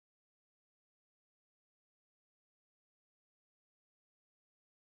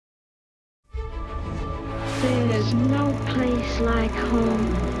like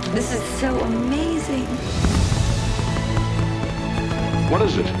home. This is so amazing. What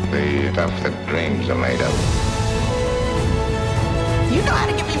is it? The stuff that dreams are made of. You know how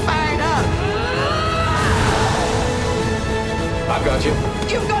to get me fired up. I've got you.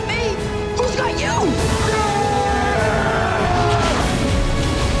 You've got me. Who's got you?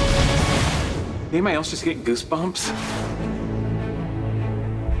 Anybody else just get goosebumps?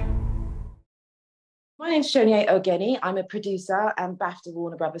 My name's Ashionye Ogene. I'm a producer and BAFTA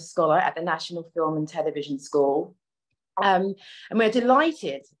Warner Brothers Scholar at the National Film and Television School. And we're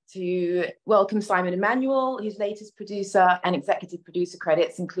delighted to welcome Simon Emanuel, whose latest producer and executive producer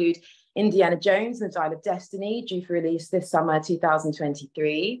credits include Indiana Jones and the Dial of Destiny, due for release this summer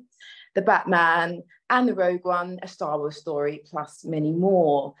 2023, The Batman and the Rogue One, A Star Wars Story, plus many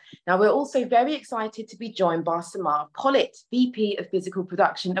more. Now, we're also very excited to be joined by Samar Pollitt, VP of Physical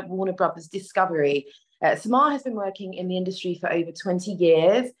Production at Warner Brothers Discovery. Samar has been working in the industry for over 20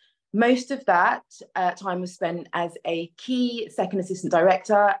 years. Most of that time was spent as a key second assistant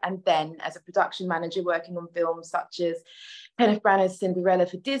director and then as a production manager working on films such as Kenneth Branagh's Cinderella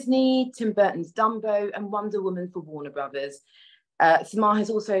for Disney, Tim Burton's Dumbo, and Wonder Woman for Warner Brothers. Samar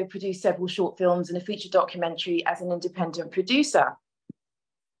has also produced several short films and a feature documentary as an independent producer.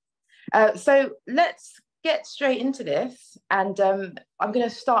 So let's get straight into this. And I'm going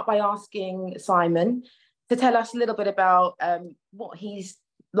to start by asking Simon to tell us a little bit about what his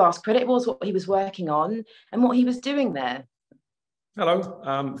last credit was, what he was working on, and what he was doing there.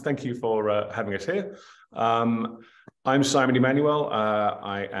 Hello, thank you for having us here. I'm Simon Emanuel.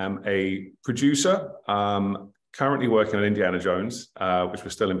 I am a producer, currently working on Indiana Jones, which we're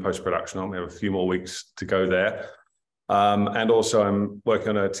still in post-production on. We have a few more weeks to go there. And also I'm working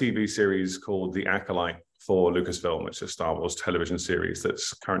on a TV series called The Acolyte for Lucasfilm, which is a Star Wars television series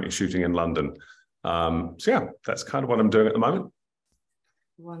that's currently shooting in London. So yeah, that's kind of what I'm doing at the moment.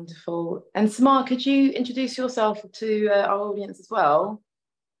 Wonderful. And Samar, could you introduce yourself to our audience as well?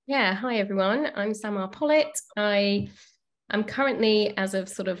 Yeah, hi everyone. I'm Samar Pollitt. I'm currently, as of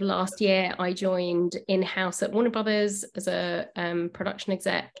sort of last year, I joined in-house at Warner Brothers as a production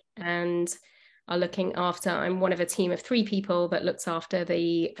exec and are looking after, I'm one of a team of 3 people that looks after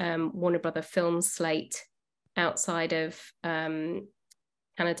the Warner Brother film slate outside of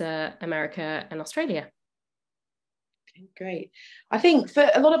Canada, America, and Australia. Okay, great. I think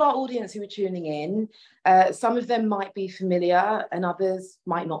for a lot of our audience who are tuning in, some of them might be familiar and others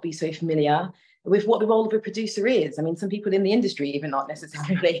might not be so familiar with what the role of a producer is. I mean, some people in the industry even not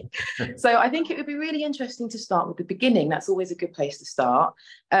necessarily. So I think it would be really interesting to start with the beginning. That's always a good place to start.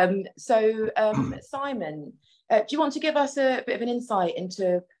 Simon, do you want to give us a bit of an insight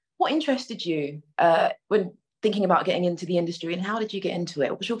into what interested you when thinking about getting into the industry, and how did you get into it?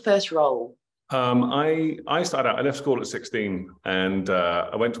 What was your first role? I started out, I left school at 16 and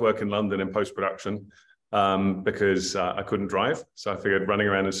I went to work in London in post-production because I couldn't drive. So I figured running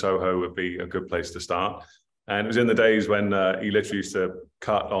around in Soho would be a good place to start. And it was in the days when you literally used to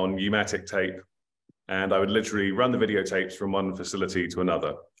cut on pneumatic tape, and I would literally run the videotapes from one facility to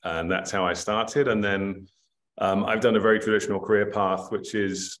another. And that's how I started. And then I've done a very traditional career path, which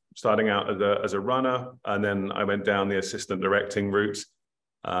is starting out as a runner. And then I went down the assistant directing route.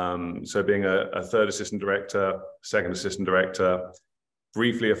 So being a third assistant director, second assistant director,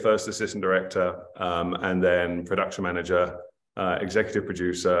 briefly a first assistant director, and then production manager, executive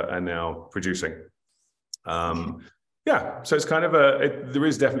producer, and now producing. Yeah, so it's kind of there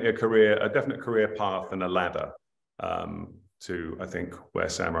is definitely a definite career path and a ladder to, I think, where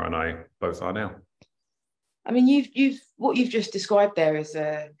Samar and I both are now. I mean, what you've just described there is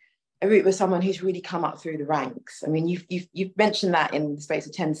a route with someone who's really come up through the ranks. I mean, you've mentioned that in the space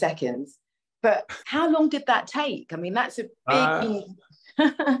of 10 seconds, but how long did that take? I mean, that's a big...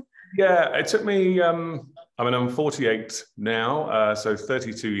 Yeah, it took me, I mean, I'm 48 now, so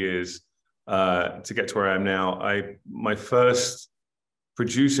 32 years to get to where I am now. My first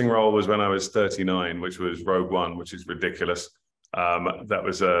producing role was when I was 39, which was Rogue One, which is ridiculous. That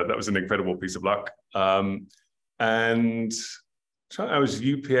was an incredible piece of luck. And I was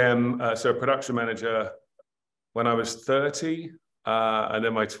UPM, so a production manager when I was 30, and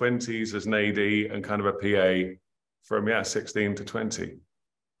then my 20s as an AD and kind of a PA from 16 to 20.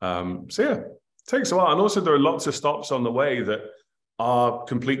 So yeah, it takes a while. And also there are lots of stops on the way that are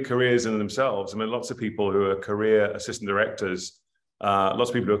complete careers in themselves. I mean, lots of people who are career assistant directors, lots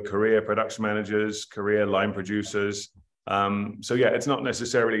of people who are career production managers, career line producers. So yeah, it's not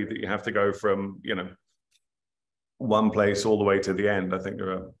necessarily that you have to go from, one place all the way to the end. I think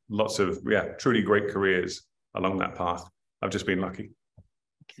there are lots of, truly great careers along that path. I've just been lucky.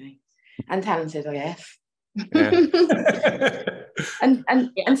 Okay. And talented, I guess. Yeah.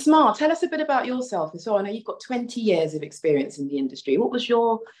 And Samar, tell us a bit about yourself as well. I know you've got 20 years of experience in the industry. What was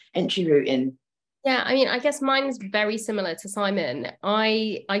your entry route in? Yeah, I mean, I guess mine's very similar to Simon.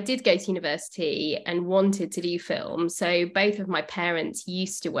 I did go to university and wanted to do film. So both of my parents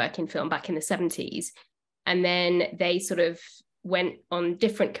used to work in film back in the 70s. And then they sort of went on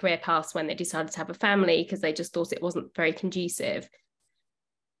different career paths when they decided to have a family because they just thought it wasn't very conducive.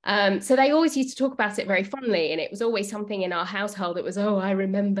 So they always used to talk about it very fondly, and it was always something in our household that was, oh, I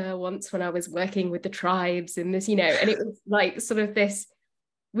remember once when I was working with the tribes and this, you know, and it was like sort of this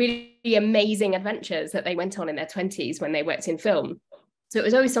really amazing adventures that they went on in their 20s when they worked in film. So it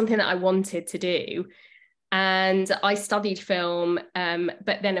was always something that I wanted to do. And I studied film,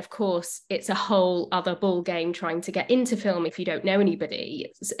 but then of course it's a whole other ball game trying to get into film if you don't know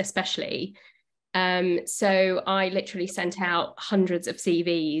anybody, especially. So I literally sent out hundreds of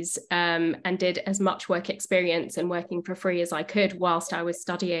CVs and did as much work experience and working for free as I could whilst I was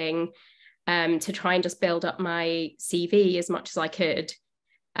studying, to try and just build up my CV as much as I could.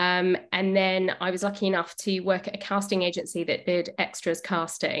 And then I was lucky enough to work at a casting agency that did extras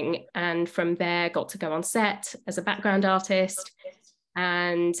casting, and from there got to go on set as a background artist.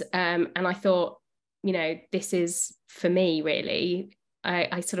 And I thought, you know, this is for me, really.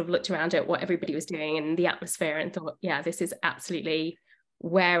 I sort of looked around at what everybody was doing and the atmosphere and thought, yeah, this is absolutely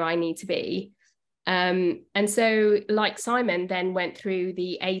where I need to be. And so, like Simon, then went through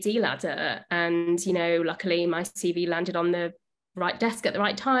the AD ladder, and, you know, luckily my CV landed on the right desk at the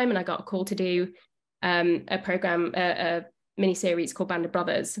right time, and I got a call to do a program, a mini-series called Band of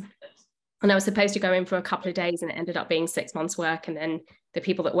Brothers. And I was supposed to go in for a couple of days, and it ended up being 6 months work. And then the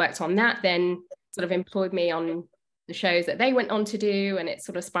people that worked on that then sort of employed me on the shows that they went on to do, and it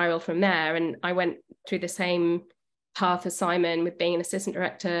sort of spiraled from there. And I went through the same path as Simon, with being an assistant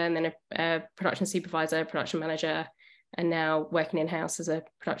director and then a production supervisor, production manager, and now working in-house as a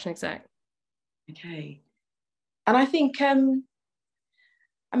production exec. Okay. And I think, I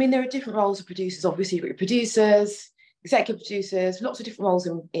mean, there are different roles of producers. Obviously, you've got your producers, executive producers, lots of different roles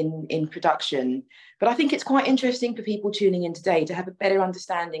in production. But I think it's quite interesting for people tuning in today to have a better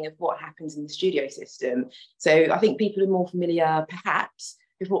understanding of what happens in the studio system. So I think people are more familiar, perhaps,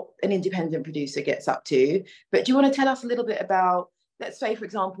 with what an independent producer gets up to. But do you want to tell us a little bit about, let's say, for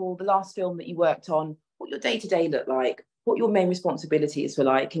example, the last film that you worked on, what your day-to-day looked like, what your main responsibilities were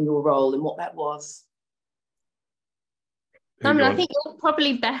like in your role, and what that was? I mean, I think you're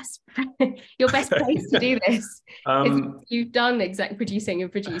probably your best place to do this. You've done exec producing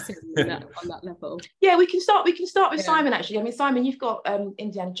and producing on that level. Yeah, we can start with Simon, actually. I mean, Simon, you've got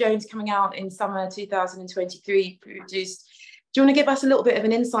Indiana Jones coming out in summer 2023, produced. Do you want to give us a little bit of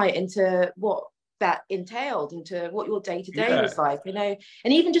an insight into what that entailed, into what your day-to-day was like, you know,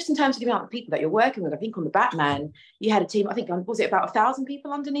 and even just in terms of the amount of people that you're working with? I think on the Batman, you had a team, I think, was it about 1,000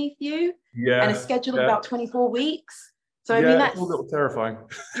 people underneath you? Yeah. And a schedule of about 24 weeks. So I mean, that's a little terrifying.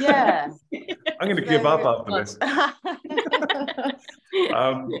 Yeah. I'm going to give up after this.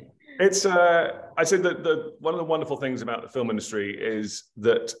 It's I said that one of the wonderful things about the film industry is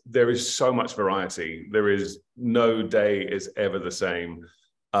that there is so much variety. There is no day is ever the same,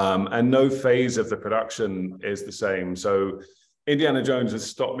 and no phase of the production is the same. So Indiana Jones has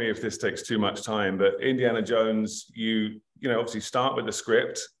stopped me if this takes too much time, but Indiana Jones, you know, obviously start with the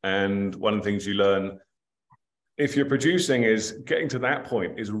script, and one of the things you learn if you're producing is getting to that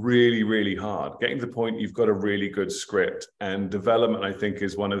point is really, really hard. Getting to the point you've got a really good script, and development, I think,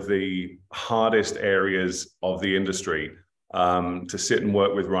 is one of the hardest areas of the industry, to sit and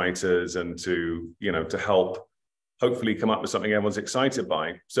work with writers and to, you know, to help hopefully come up with something everyone's excited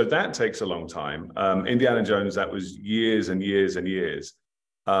by. So that takes a long time. Indiana Jones, that was years and years and years.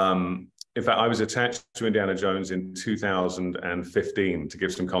 In fact, I was attached to Indiana Jones in 2015, to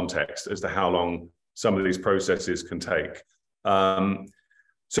give some context as to how long some of these processes can take.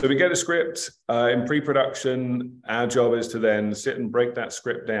 So we get a script in pre-production. Our job is to then sit and break that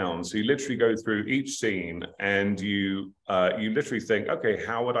script down. So you literally go through each scene, and you literally think, okay,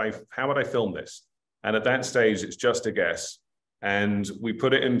 how would I film this? And at that stage, it's just a guess. And we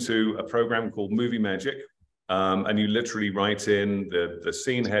put it into a program called Movie Magic, and you literally write in the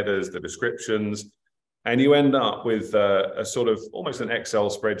scene headers, the descriptions, and you end up with a sort of almost an Excel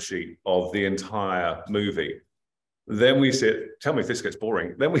spreadsheet of the entire movie. Then we sit, tell me if this gets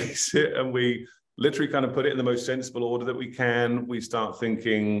boring. Then we sit and we literally kind of put it in the most sensible order that we can. We start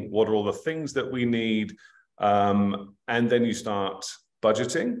thinking, what are all the things that we need? And then you start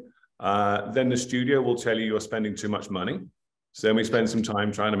budgeting. Then the studio will tell you you're spending too much money. So then we spend some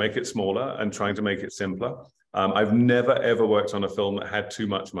time trying to make it smaller and trying to make it simpler. I've never, ever worked on a film that had too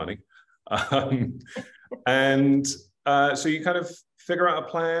much money. Um, and so you kind of figure out a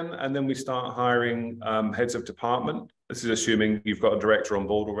plan, and then we start hiring heads of department. This is assuming you've got a director on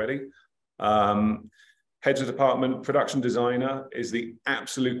board already. Heads of department, production designer is the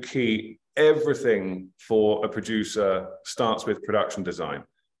absolute key. Everything for a producer starts with production design.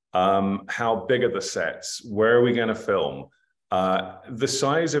 How big are the sets? Where are we going to film? The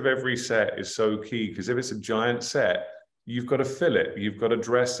size of every set is so key, because if it's a giant set, you've got to fill it, you've got to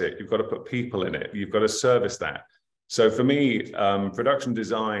dress it, you've got to put people in it, you've got to service that. So for me, production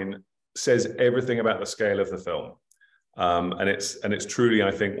design says everything about the scale of the film. And it's truly,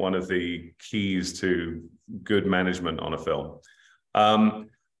 I think, one of the keys to good management on a film.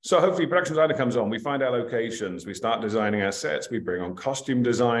 So hopefully production designer comes on, we find our locations, we start designing our sets, we bring on costume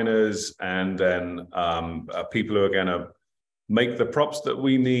designers, and then people who are going to make the props that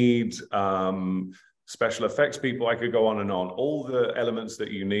we need, special effects people. I could go on and on. All the elements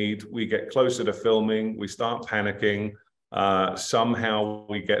that you need. We get closer to filming, we start panicking, somehow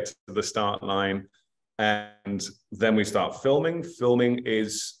we get to the start line, and then we start filming. Filming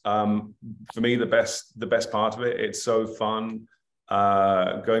is, for me, the best part of it. It's so fun.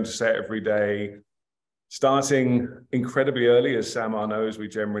 Going to set every day, starting incredibly early. As Samar knows, we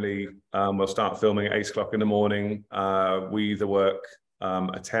generally will start filming at 8 o'clock in the morning. We either work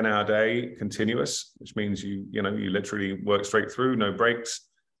a 10-hour day continuous, which means you literally work straight through, no breaks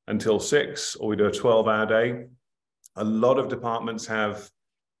until 6, or we do a 12-hour day. A lot of departments have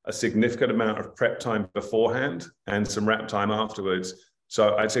a significant amount of prep time beforehand and some wrap time afterwards.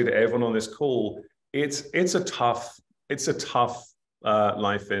 So I'd say to everyone on this call, it's a tough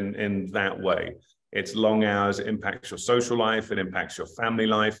life in that way. It's long hours, it impacts your social life, it impacts your family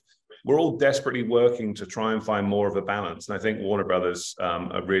life. We're all desperately working to try and find more of a balance. And I think Warner Brothers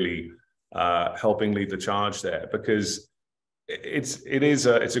are really helping lead the charge there, because it's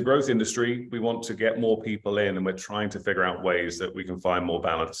a growth industry. We want to get more people in, and we're trying to figure out ways that we can find more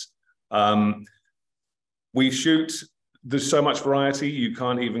balance. We shoot, there's so much variety, you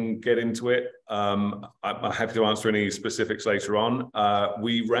can't even get into it. I'm happy to answer any specifics later on.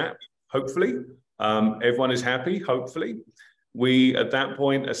 We wrap, hopefully. Everyone is happy, hopefully. We, at that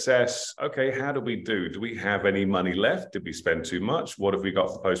point, assess, okay, how do we do? Do we have any money left? Did we spend too much? What have we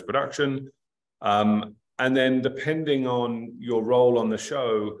got for post-production? And then depending on your role on the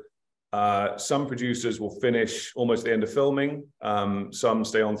show, some producers will finish almost the end of filming. Some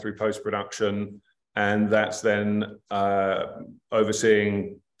stay on through post-production, and that's then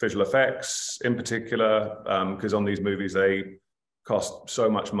overseeing visual effects in particular, because on these movies, they cost so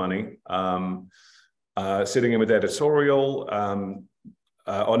much money. Sitting in with editorial.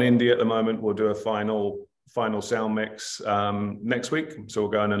 On India at the moment, we'll do a final sound mix next week. So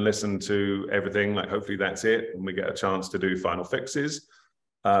we'll go in and listen to everything, like hopefully that's it, and we get a chance to do final fixes.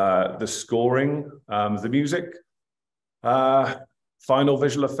 The scoring, the music, final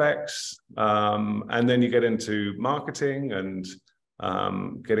visual effects, and then you get into marketing and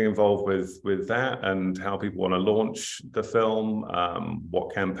getting involved with that and how people want to launch the film,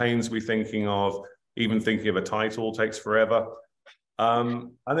 what campaigns we're thinking of. Even thinking of a title takes forever.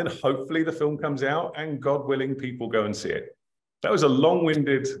 And then hopefully the film comes out, and God willing, people go and see it. That was a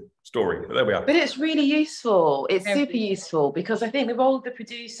long-winded story, but there we are. But it's really useful. It's super useful, because I think the role of the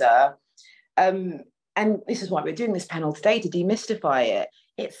producer, and this is why we're doing this panel today, to demystify it,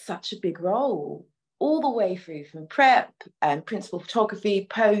 it's such a big role. All the way through from prep and principal photography,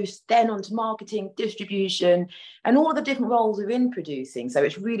 post, then on to marketing, distribution, and all the different roles within producing. So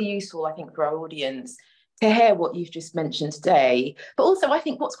it's really useful, I think, for our audience to hear what you've just mentioned today. But also, I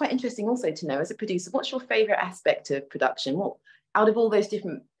think what's quite interesting also to know as a producer, what's your favourite aspect of production? What, out of all those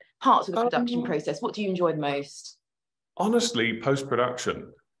different parts of the production process, what do you enjoy the most? Honestly,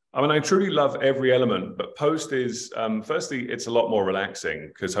 post-production. I mean, I truly love every element, but post is, firstly, it's a lot more relaxing,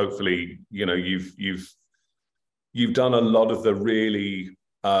 because hopefully, you've done a lot of the really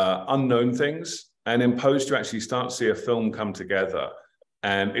unknown things. And in post, you actually start to see a film come together,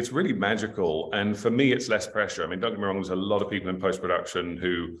 and it's really magical. And for me, it's less pressure. I mean, don't get me wrong, there's a lot of people in post-production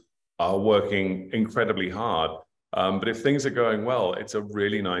who are working incredibly hard. But if things are going well, it's a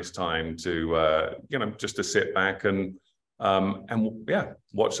really nice time to, just to sit back and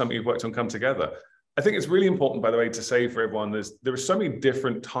watch something you've worked on come together. I think it's really important, by the way, to say for everyone, there are so many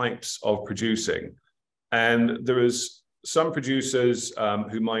different types of producing. And there is some producers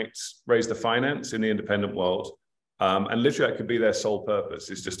who might raise the finance in the independent world. And literally that could be their sole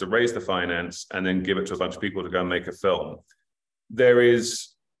purpose, is just to raise the finance and then give it to a bunch of people to go and make a film. There is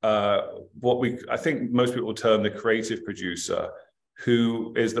I think most people term the creative producer,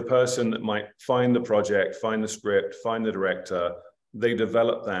 who is the person that might find the project, find the script, find the director, they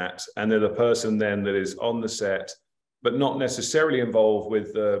develop that, and they're the person then that is on the set, but not necessarily involved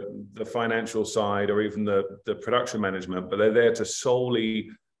with the financial side or even the production management, but they're there to solely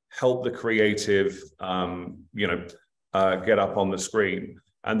help the creative, get up on the screen.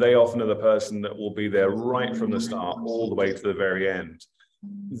 And they often are the person that will be there right from the start all the way to the very end.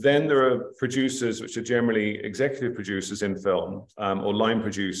 Then there are producers, which are generally executive producers in film, or line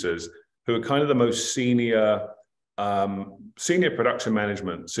producers, who are kind of the most senior production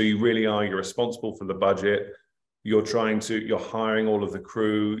management. So you really are, you're responsible for the budget. You're hiring all of the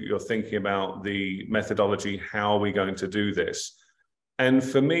crew. You're thinking about the methodology. How are we going to do this? And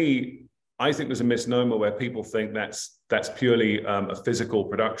for me, I think there's a misnomer where people think that's purely a physical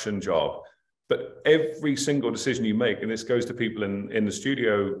production job. But every single decision you make, and this goes to people in the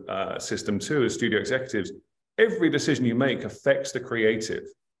studio system too, as studio executives, every decision you make affects the creative.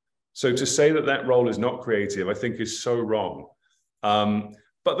 So to say that role is not creative, I think is so wrong.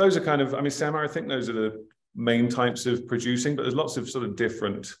 But those are kind of, I mean, Samar, I think those are the main types of producing, but there's lots of sort of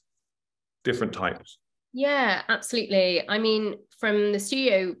different types. Yeah, absolutely. I mean, from the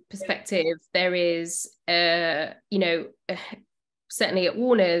studio perspective, there is, certainly at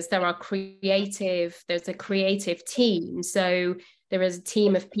Warner's, there's a creative team. So there is a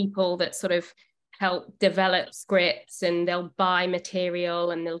team of people that sort of help develop scripts, and they'll buy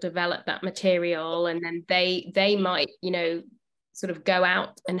material and they'll develop that material. And then they might, sort of go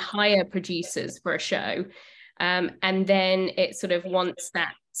out and hire producers for a show. And then it sort of, once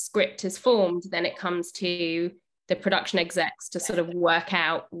that script is formed, then it comes to the production execs to sort of work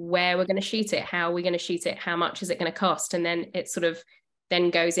out where we're going to shoot it, how we're going to shoot it, how much is it going to cost. And then it sort of then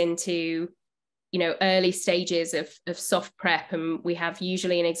goes into, early stages of soft prep. And we have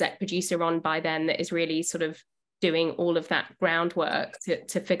usually an exec producer on by then that is really sort of doing all of that groundwork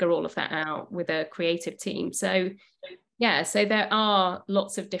to figure all of that out with a creative team. So yeah, so there are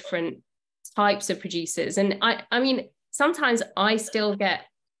lots of different types of producers. And I mean, sometimes I still get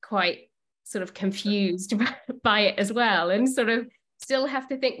quite sort of confused by it as well, and sort of still have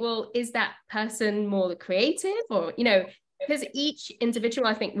to think, well, is that person more the creative, or, because each individual,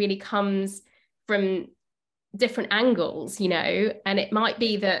 I think, really comes from different angles, and it might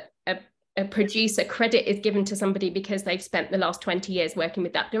be that a producer credit is given to somebody because they've spent the last 20 years working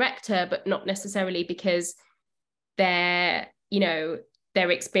with that director, but not necessarily because their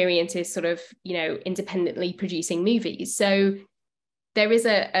experience is sort of, independently producing movies. So there is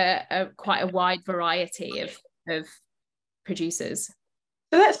a quite a wide variety of producers.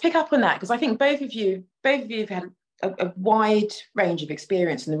 So let's pick up on that, because I think both of you have had a wide range of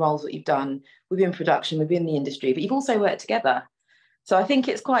experience in the roles that you've done within production, within the industry, but you've also worked together. So I think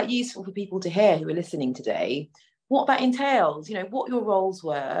it's quite useful for people to hear who are listening today what that entails, what your roles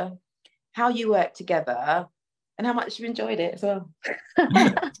were, how you worked together, and how much you enjoyed it as well.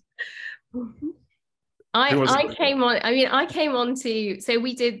 I came on to, so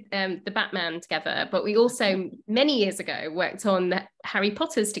we did the Batman together, but we also many years ago worked on the Harry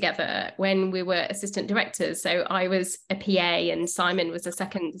Potters together when we were assistant directors. So I was a PA and Simon was a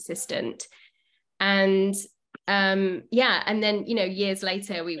second assistant. And and then, years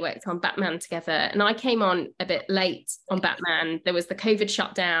later we worked on Batman together, and I came on a bit late on Batman. There was the COVID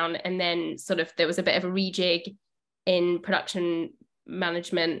shutdown, and then sort of there was a bit of a rejig in production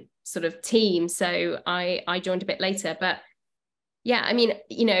management sort of team, so I joined a bit later. But yeah, I mean,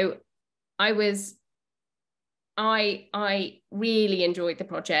 I really enjoyed the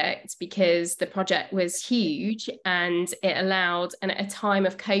project because the project was huge, and it allowed, and at a time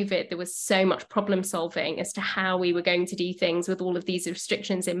of COVID there was so much problem solving as to how we were going to do things with all of these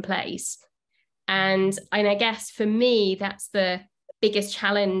restrictions in place. And I guess for me that's the biggest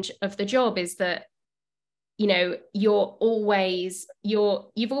challenge of the job, is that you've always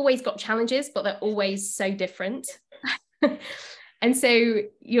got challenges, but they're always so different. And so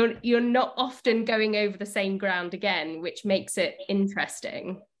you're not often going over the same ground again, which makes it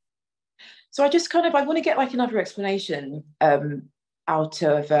interesting. So I want to get like another explanation out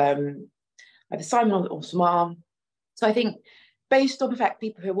of either Simon or Samar. So I think based on the fact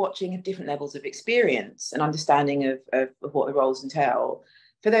people who are watching have different levels of experience and understanding of what the roles entail,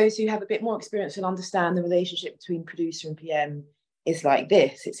 for those who have a bit more experience and understand the relationship between producer and PM is like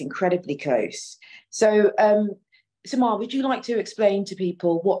this. It's incredibly close. So Samar, would you like to explain to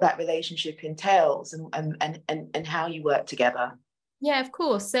people what that relationship entails and how you work together? Yeah, of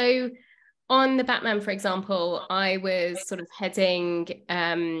course. So on the Batman, for example, I was sort of heading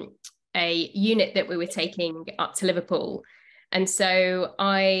a unit that we were taking up to Liverpool. And so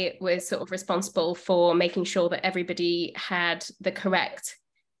I was sort of responsible for making sure that everybody had the correct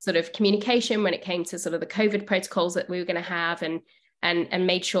sort of communication when it came to sort of the COVID protocols that we were going to have. And and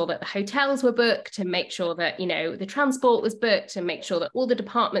made sure that the hotels were booked, and make sure that, you know, the transport was booked, and make sure that all the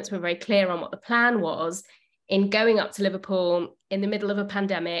departments were very clear on what the plan was in going up to Liverpool in the middle of a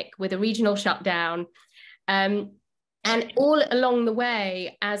pandemic with a regional shutdown. And all along the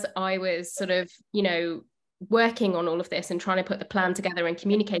way, as I was sort of, you know, working on all of this and trying to put the plan together and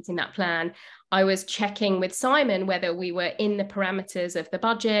communicating that plan, I was checking with Simon whether we were in the parameters of the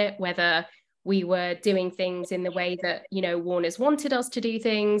budget, whether we were doing things in the way that, you know, Warner's wanted us to do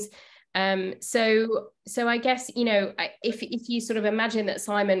things. So I guess, you know, if you sort of imagine that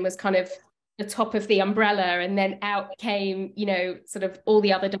Simon was kind of the top of the umbrella, and then out came, you know, sort of all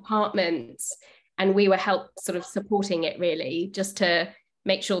the other departments, and we were sort of supporting it, really, just to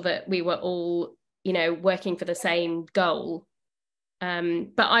make sure that we were all, you know, working for the same goal.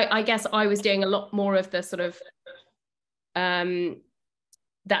 But I guess I was doing a lot more of the sort of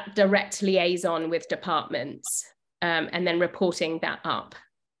that direct liaison with departments, and then reporting that up.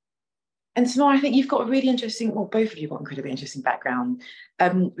 And Samar, I think you've got a really interesting, well, both of you have got an incredibly interesting background,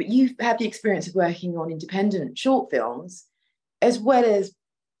 but you've had the experience of working on independent short films as well as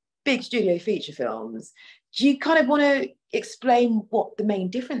big studio feature films. Do you kind of want to explain what the main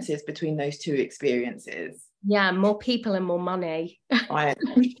difference is between those two experiences? Yeah, more people and more money. Right.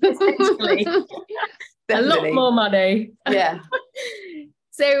 A lot more money. Yeah.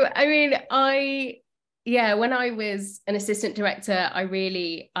 So, I mean, when I was an assistant director, I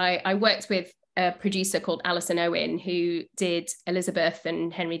worked with a producer called Ashionye Ogene, who did Elizabeth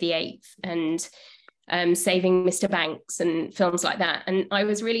and Henry VIII and Saving Mr. Banks and films like that. And I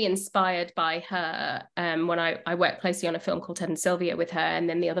was really inspired by her when I worked closely on a film called Ted and Sylvia with her, and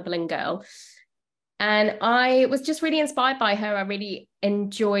then The Other Boleyn Girl. And I was just really inspired by her. I really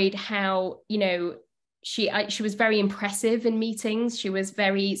enjoyed how, you know, she was very impressive in meetings. She was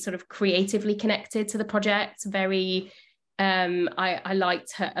very sort of creatively connected to the project. Very, I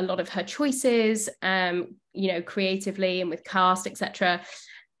liked a lot of her choices, you know, creatively and with cast, etc.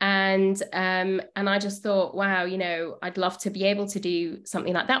 And I just thought, wow, you know, I'd love to be able to do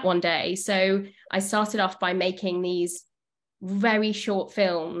something like that one day. So I started off by making these very short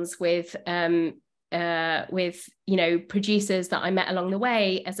films with you know, producers that I met along the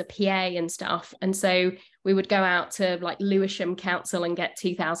way as a PA and stuff. And so we would go out to like Lewisham Council and get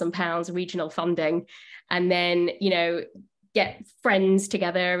 £2,000 regional funding, and then, you know, get friends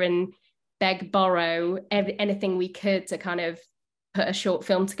together and borrow anything we could to kind of put a short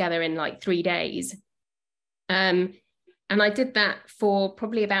film together in like 3 days. And I did that for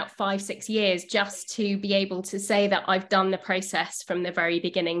probably about 5-6 years, just to be able to say that I've done the process from the very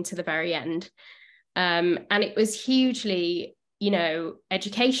beginning to the very end. And it was hugely, you know,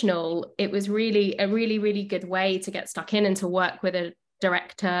 educational. It was really a really good way to get stuck in and to work with a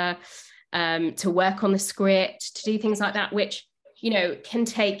director, to work on the script, to do things like that, which, you know, can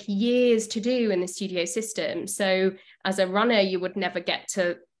take years to do in the studio system. So as a runner, you would never get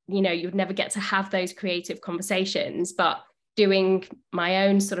to have those creative conversations. But doing my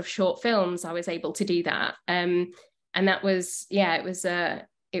own sort of short films, I was able to do that. And that was, yeah,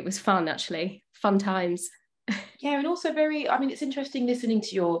 it was fun, actually. Fun times. Yeah, and also I mean, it's interesting listening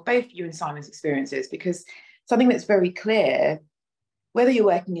to both you and Simon's experiences, because something that's very clear, whether you're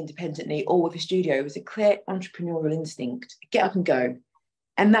working independently or with a studio, is a clear entrepreneurial instinct. Get up and go.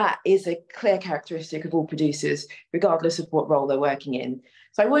 And that is a clear characteristic of all producers, regardless of what role they're working in.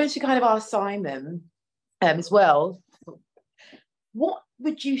 So I wanted to kind of ask Simon as well, what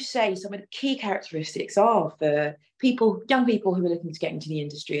would you say some of the key characteristics are for young people who are looking to get into the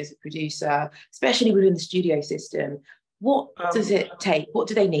industry as a producer, especially within the studio system? What does it take? What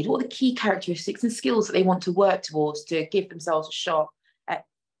do they need? What are the key characteristics and skills that they want to work towards to give themselves a shot at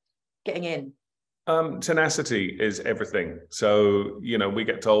getting in? Tenacity is everything. So, you know, we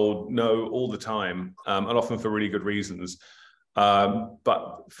get told no all the time, and often for really good reasons.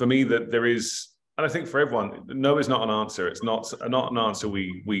 But for me, that there is, and I think for everyone, no is not an answer. It's not an answer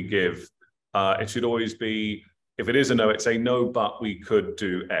we give. It should always be, if it is a no, it's a no, but we could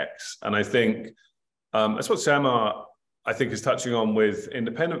do X. And I think that's what Samar, I think, is touching on with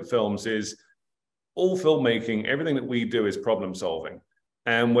independent films, is all filmmaking, everything that we do is problem solving.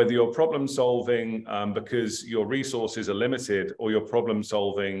 And whether you're problem solving because your resources are limited, or you're problem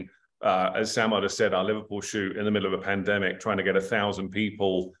solving, as Samar has said, our Liverpool shoot in the middle of a pandemic, trying to get 1,000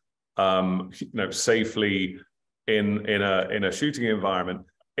 people you know, safely in a shooting environment,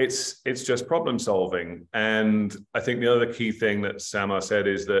 it's just problem solving. And I think the other key thing that Samar said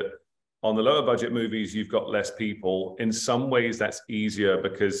is that on the lower budget movies, you've got less people. In some ways, that's easier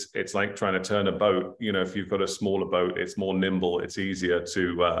because it's like trying to turn a boat. You know, if you've got a smaller boat, it's more nimble, it's easier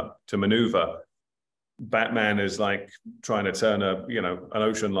to maneuver. Batman is like trying to turn an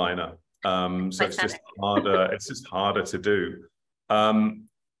ocean liner. So it's just harder. It's just harder to do.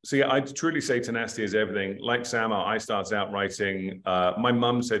 So yeah, I'd truly say tenacity is everything. Like Samar, I started out writing. My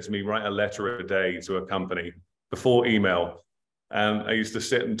mum said to me, write a letter a day to a company before email. And I used to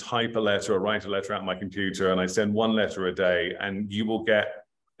sit and type a letter or write a letter out on my computer, and I send one letter a day, and you will get,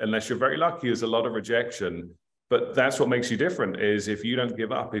 unless you're very lucky, there's a lot of rejection. But that's what makes you different, is if you don't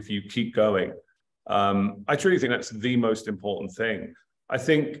give up, if you keep going. I truly think that's the most important thing. I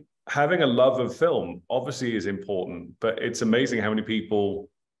think having a love of film obviously is important, but it's amazing how many people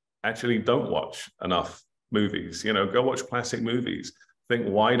actually don't watch enough movies. Go watch classic movies. Think,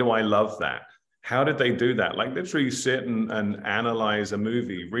 why do I love that? How did they do that? Like literally sit and analyze a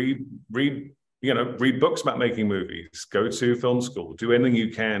movie, read books about making movies, go to film school, do anything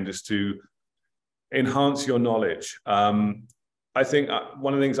you can just to enhance your knowledge. I think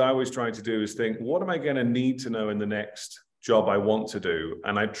one of the things I always try to do is think, what am I going to need to know in the next job I want to do?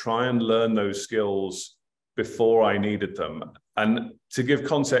 And I try and learn those skills before I needed them. And to give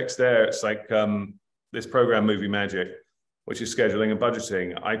context there, it's like this program, Movie Magic, which is scheduling and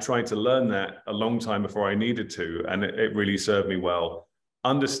budgeting. I tried to learn that a long time before I needed to, and it really served me well.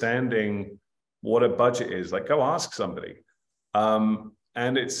 Understanding what a budget is, like go ask somebody.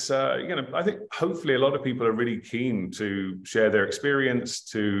 And it's, I think hopefully a lot of people are really keen to share their experience,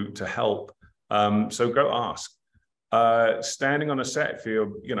 to help. So go ask. Standing on a set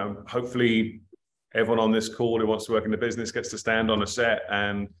for hopefully everyone on this call who wants to work in the business gets to stand on a set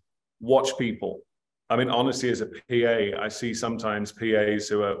and watch people. I mean, honestly, as a PA, I see sometimes PAs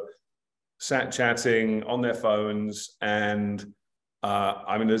who are sat chatting on their phones, and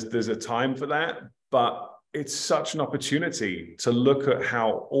I mean, there's a time for that, but it's such an opportunity to look at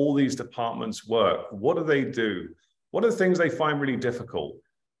how all these departments work. What do they do? What are the things they find really difficult?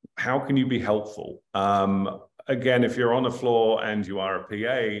 How can you be helpful? Again, if you're on the floor and you are a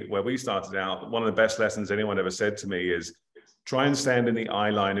PA, where we started out, one of the best lessons anyone ever said to me is try and stand in the eye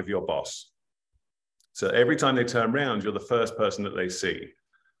line of your boss. So every time they turn around, you're the first person that they see.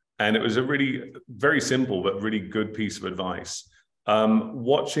 And it was a really very simple, but really good piece of advice.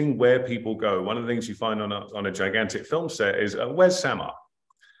 Watching where people go. One of the things you find on a gigantic film set is, where's Samar?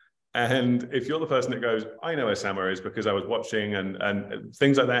 And if you're the person that goes, I know where Samar is because I was watching, and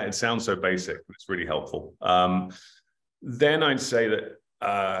things like that, it sounds so basic, but it's really helpful. Then I'd say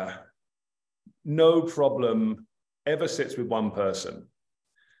that no problem ever sits with one person.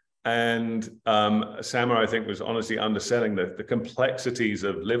 And Samar, I think, was honestly underselling the complexities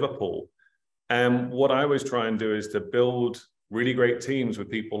of Liverpool. And what I always try and do is to build really great teams with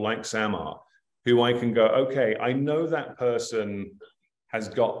people like Samar, who I can go, okay, I know that person has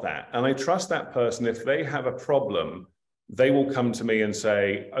got that. And I trust that person. If they have a problem, they will come to me and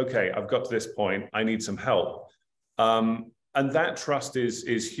say, okay, I've got to this point, I need some help. And that trust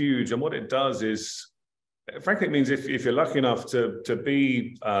is huge. And what it does is, frankly, it means if you're lucky enough to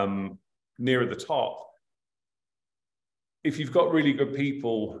be near at the top, if you've got really good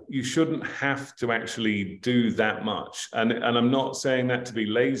people, you shouldn't have to actually do that much. And I'm not saying that to be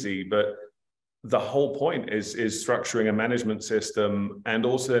lazy, but the whole point is structuring a management system. And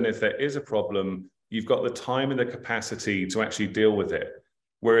also, then if there is a problem, you've got the time and the capacity to actually deal with it.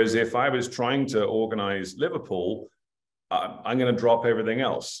 Whereas if I was trying to organize Liverpool, I'm going to drop everything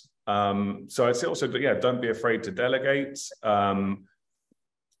else. So I'd say also, yeah, don't be afraid to delegate. Yeah,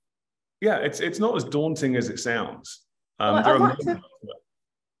 it's not as daunting as it sounds. I'd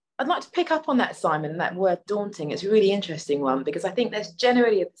like to pick up on that, Simon, that word daunting. It's a really interesting one, because I think there's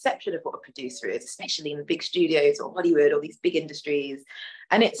generally a perception of what a producer is, especially in the big studios or Hollywood or these big industries.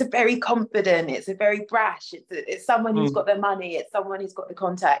 And it's a very confident, it's a very brash, it's someone who's got the money, it's someone who's got the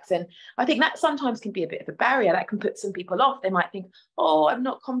contacts. And I think that sometimes can be a bit of a barrier. That can put some people off. They might think, oh, I'm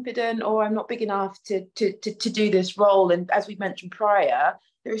not confident, or I'm not big enough to do this role. And as we mentioned prior,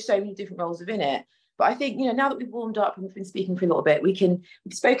 there are so many different roles within it. But I think, now that we've warmed up and we've been speaking for a little bit, we've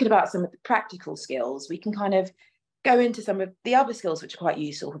spoken about some of the practical skills. We can kind of go into some of the other skills which are quite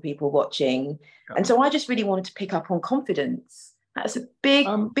useful for people watching. Yeah. And so I just really wanted to pick up on confidence. That's a big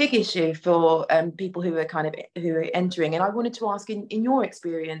issue for people who are entering. And I wanted to ask, in your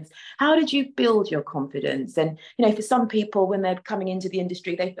experience, how did you build your confidence? And, for some people, when they're coming into the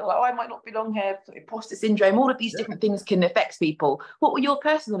industry, they feel like, oh, I might not belong here, imposter syndrome, all of these different things can affect people. What were your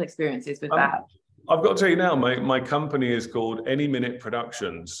personal experiences with that? I've got to tell you now, my company is called Any Minute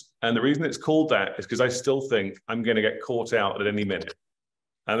Productions. And the reason it's called that is because I still think I'm going to get caught out at any minute.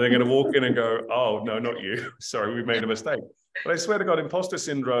 And they're going to walk in and go, oh, no, not you. Sorry, we made a mistake. But I swear to God, imposter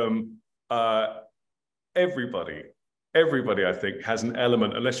syndrome, everybody everybody, I think, has an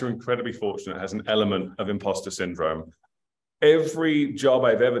element, unless you're incredibly fortunate, has an element of imposter syndrome. Every job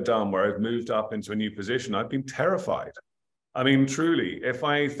I've ever done where I've moved up into a new position, I've been terrified. I mean, truly, if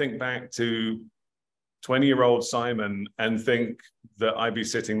I think back to 20-year-old Simon and think that I'd be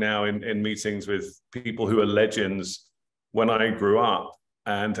sitting now in meetings with people who are legends when I grew up,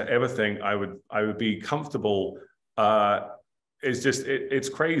 and to ever think I would be comfortable, it's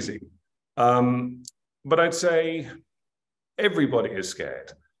crazy. But I'd say everybody is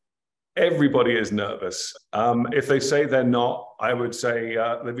scared. Everybody is nervous. If they say they're not, I would say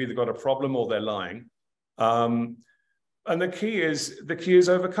they've either got a problem or they're lying. And the key is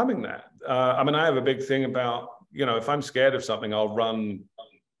overcoming that. I mean, I have a big thing about, you know, if I'm scared of something, I'll run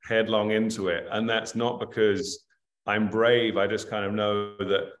headlong into it. And that's not because I'm brave. I just kind of know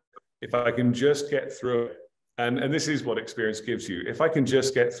that if I can just get through it, and this is what experience gives you. If I can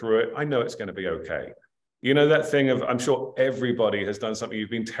just get through it, I know it's going to be okay. You know, that thing of, I'm sure everybody has done something,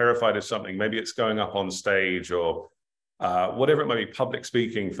 you've been terrified of something. Maybe it's going up on stage or whatever it might be, public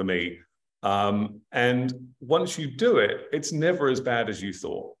speaking for me. And once you do it, it's never as bad as you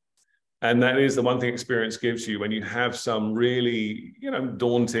thought. And that is the one thing experience gives you when you have some really, you know,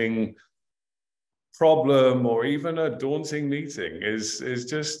 daunting problem or even a daunting meeting is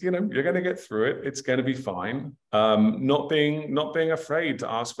just, you know, you're going to get through it. It's going to be fine. Not being afraid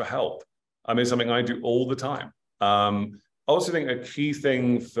to ask for help. I mean, something I do all the time. I also think a key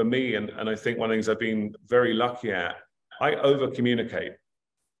thing for me, and I think one of the things I've been very lucky at, I over-communicate.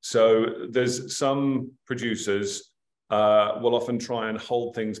 So there's some producers will often try and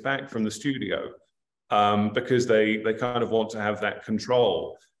hold things back from the studio because they kind of want to have that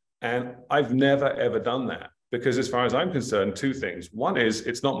control. And I've never, ever done that because as far as I'm concerned, two things. One is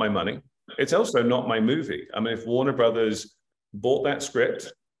it's not my money. It's also not my movie. I mean, if Warner Brothers bought that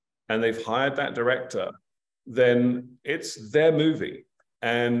script and they've hired that director, then it's their movie.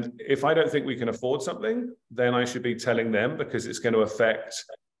 And if I don't think we can afford something, then I should be telling them because it's going to affect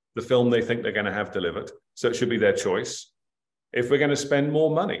the film they think they're going to have delivered. So it should be their choice. If we're going to spend more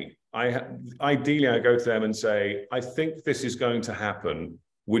money, ideally I go to them and say, I think this is going to happen.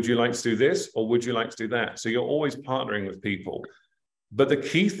 Would you like to do this or would you like to do that? So you're always partnering with people. But the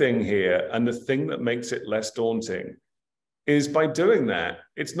key thing here, and the thing that makes it less daunting, is by doing that,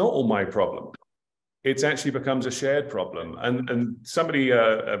 it's not all my problem. It actually becomes a shared problem. And somebody,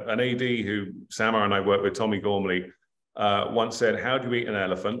 an AD who Samar and I work with, Tommy Gormley, once said, how do you eat an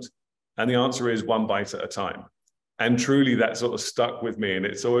elephant? And the answer is one bite at a time. And truly that sort of stuck with me. And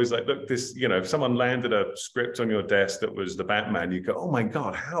it's always like, look, this, you know, if someone landed a script on your desk that was the Batman, you go, oh my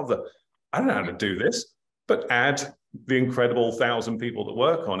God, I don't know how to do this. But add the incredible 1,000 people that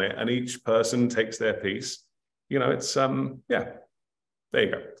work on it and each person takes their piece. You know, it's, yeah, there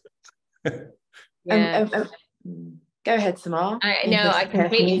you go. Yeah. Go ahead, Samar. I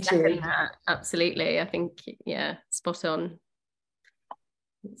completely second that. Absolutely. I think, yeah, spot on.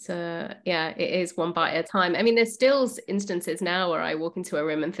 It's yeah, it is one bite at a time. I mean, there's still instances now where I walk into a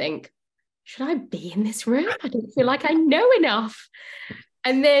room and think, should I be in this room? I don't feel like I know enough.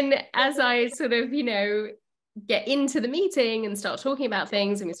 And then as I sort of, you know, get into the meeting and start talking about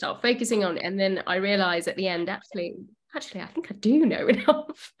things and we start focusing on, and then I realize at the end, actually, I think I do know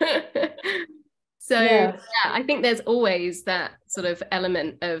enough. So yeah, I think there's always that sort of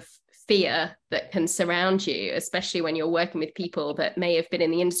element of fear that can surround you, especially when you're working with people that may have been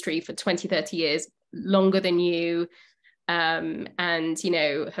in the industry for 20, 30 years longer than you, and, you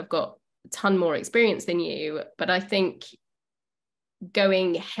know, have got a ton more experience than you. But I think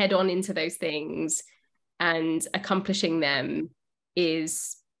going head on into those things and accomplishing them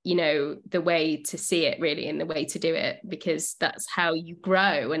is, you know, the way to see it really, and the way to do it, because that's how you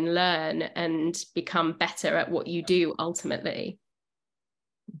grow and learn and become better at what you do ultimately.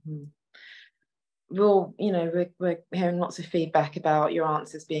 Mm-hmm. Well, you know, we're hearing lots of feedback about your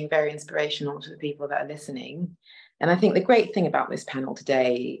answers being very inspirational to the people that are listening. And I think the great thing about this panel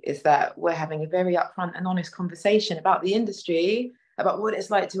today is that we're having a very upfront and honest conversation about the industry, about what it's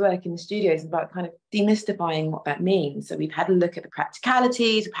like to work in the studios, about kind of demystifying what that means. So we've had a look at the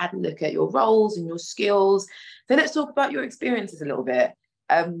practicalities, we've had a look at your roles and your skills. So let's talk about your experiences a little bit.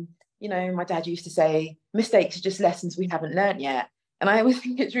 You know, my dad used to say, mistakes are just lessons we haven't learned yet. And I always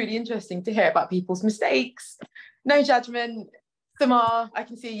think it's really interesting to hear about people's mistakes. No judgment. Samar, I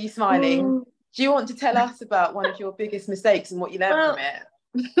can see you smiling. Do you want to tell us about one of your biggest mistakes and what you learned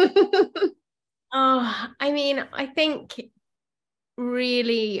from it? I mean, I think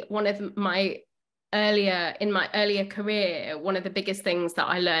really one of my earlier career, one of the biggest things that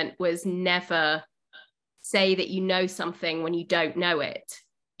I learned was never say that you know something when you don't know it,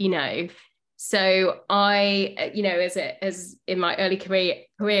 you know. So I, as in my early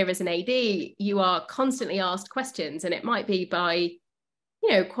career as an AD, you are constantly asked questions, and it might be by,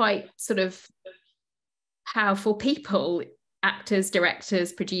 quite sort of powerful people, actors,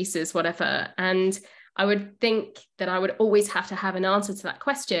 directors, producers, whatever. And I would think that I would always have to have an answer to that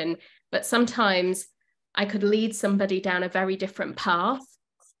question, but sometimes I could lead somebody down a very different path,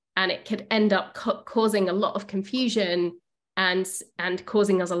 and it could end up causing a lot of confusion and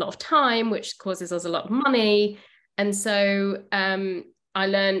causing us a lot of time, which causes us a lot of money. And so I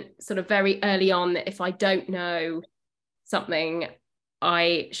learned sort of very early on that if I don't know something,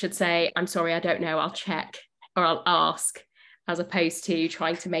 I should say, I'm sorry, I don't know, I'll check or I'll ask, as opposed to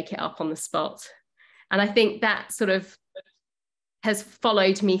trying to make it up on the spot. And I think that sort of has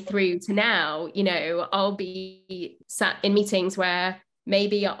followed me through to now. I'll be sat in meetings where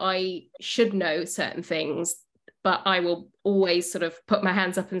maybe I should know certain things, but I will always sort of put my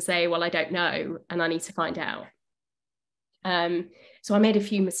hands up and say, well, I don't know, and I need to find out. So I made a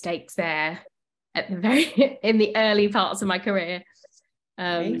few mistakes there at the in the early parts of my career.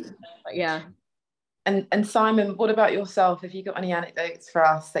 But yeah. And Simon, what about yourself? Have you got any anecdotes for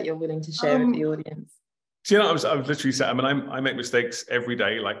us that you're willing to share with the audience? So, I was literally saying, I make mistakes every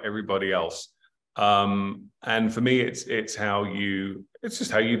day, like everybody else. And for me, it's just how you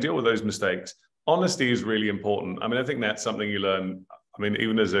deal with those mistakes. Honesty is really important. I think that's something you learn,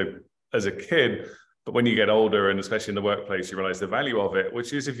 even as a kid, but when you get older, and especially in the workplace, you realize the value of it,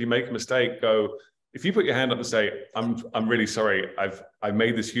 which is if you make a mistake, if you put your hand up and say, I'm really sorry, I've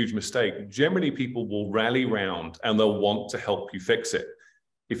made this huge mistake, generally people will rally round and they'll want to help you fix it.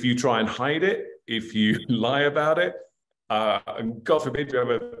 If you try and hide it, if you lie about it, and God forbid you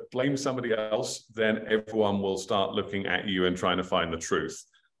ever blame somebody else, then everyone will start looking at you and trying to find the truth.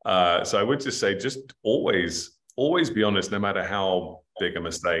 So I would just say, just always be honest, no matter how big a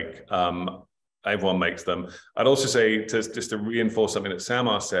mistake. Everyone makes them. I'd also say, just to reinforce something that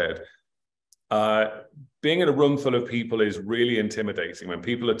Samar said, being in a room full of people is really intimidating when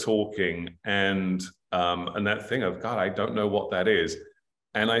people are talking and that thing of, God, I don't know what that is.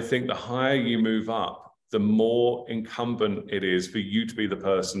 And I think the higher you move up, the more incumbent it is for you to be the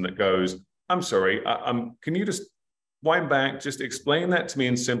person that goes, I'm sorry, can you just wind back, just explain that to me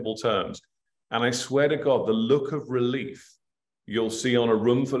in simple terms? And I swear to God, the look of relief you'll see on a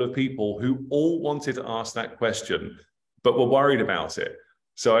room full of people who all wanted to ask that question, but were worried about it.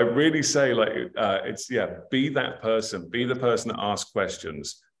 So I really say, be that person, be the person that asks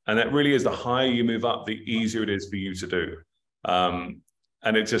questions. And that really is, the higher you move up, the easier it is for you to do.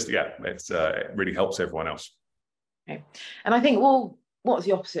 And it just, it really helps everyone else. Okay. And I think, well, what's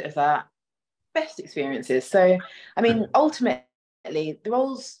the opposite of that? Best experiences. So, ultimately, the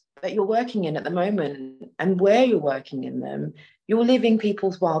roles that you're working in at the moment and where you're working in them, you're living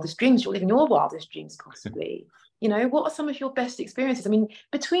people's wildest dreams. You're living your wildest dreams, possibly. What are some of your best experiences?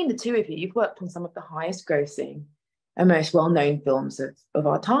 Between the two of you, you've worked on some of the highest grossing and most well-known films of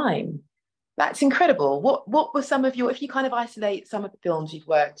our time. That's incredible. What were some of your, if you kind of isolate some of the films you've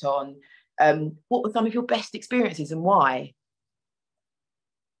worked on, what were some of your best experiences and why?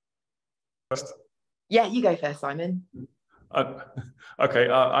 First? Yeah, you go first, Simon. Okay,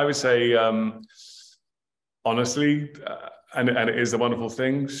 I would say, honestly, and it is a wonderful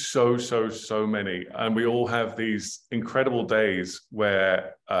thing, so many. And we all have these incredible days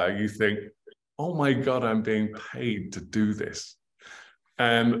where you think, oh my God, I'm being paid to do this.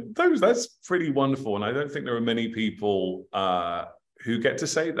 And that's pretty wonderful. And I don't think there are many people who get to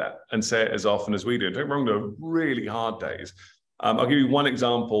say that and say it as often as we do. Don't get me wrong, there are really hard days. I'll give you one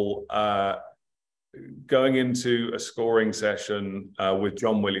example. Going into a scoring session with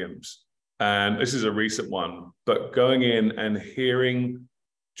John Williams. And this is a recent one, but going in and hearing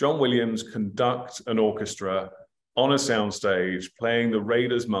John Williams conduct an orchestra on a soundstage playing the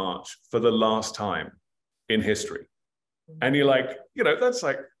Raiders March for the last time in history. And you're like, that's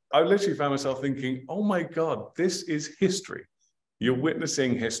like, I literally found myself thinking, oh my God, this is history. You're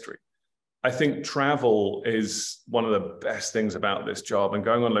witnessing history. I think travel is one of the best things about this job, and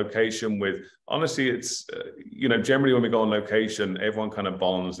going on location with, honestly, it's, generally when we go on location, everyone kind of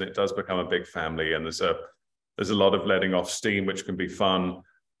bonds and it does become a big family, and there's a lot of letting off steam, which can be fun.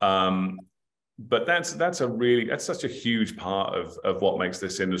 But that's such a huge part of what makes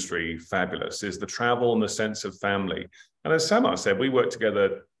this industry fabulous, is the travel and the sense of family. And as Samar said, we worked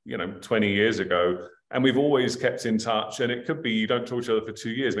together, 20 years ago, and we've always kept in touch. And it could be you don't talk to each other for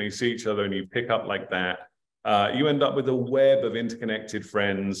 2 years, when you see each other and you pick up like that, you end up with a web of interconnected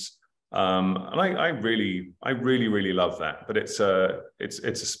friends. And I really love that. But it's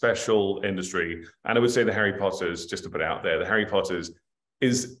a special industry. And I would say the Harry Potters, just to put it out there, the Harry Potters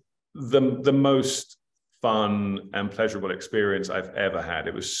is the most fun and pleasurable experience I've ever had.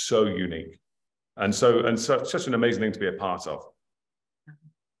 It was so unique, and such an amazing thing to be a part of.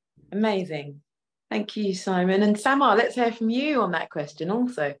 Amazing. Thank you, Simon. And Samar, let's hear from you on that question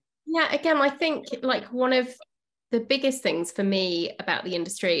also. Yeah, again, I think like one of the biggest things for me about the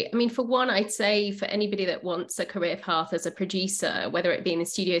industry, I mean, for one, I'd say for anybody that wants a career path as a producer, whether it be in the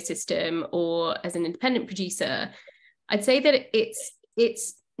studio system or as an independent producer, I'd say that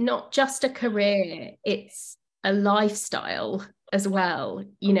it's not just a career, it's a lifestyle as well,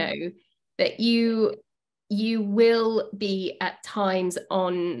 you know, that you will be at times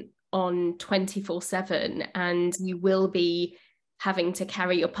on 24/7, and you will be having to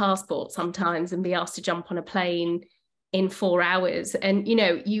carry your passport sometimes and be asked to jump on a plane in 4 hours. And, you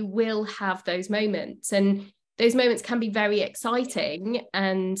know, you will have those moments, and those moments can be very exciting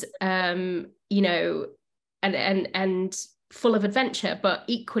and, you know, and full of adventure, but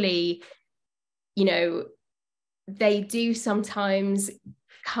equally, you know, they do sometimes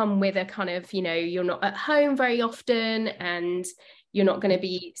come with a kind of, you know, you're not at home very often, and you're not going to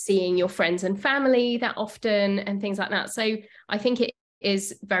be seeing your friends and family that often and things like that. So I think it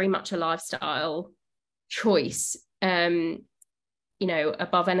is very much a lifestyle choice, you know,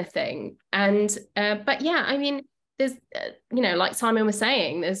 above anything. And but yeah, I mean, there's you know, like Simon was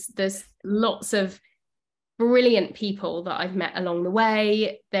saying, there's lots of brilliant people that I've met along the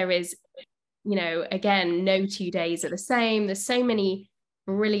way. There is, you know, again, no 2 days are the same. There's so many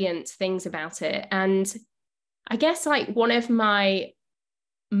brilliant things about it. And I guess like one of my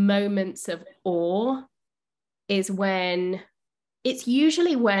moments of awe is it's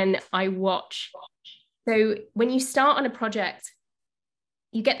usually when I watch. So when you start on a project,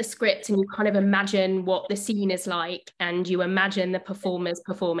 you get the script and you kind of imagine what the scene is like, and you imagine the performers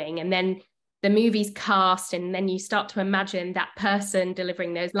performing, and then the movie's cast, and then you start to imagine that person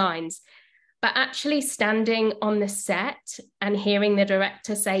delivering those lines. But actually standing on the set and hearing the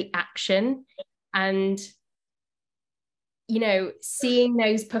director say action, and, you know, seeing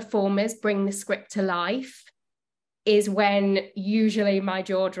those performers bring the script to life is when usually my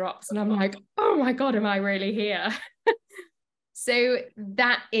jaw drops and I'm like, oh my God, am I really here? So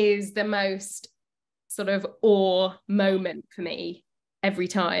that is the most sort of awe moment for me every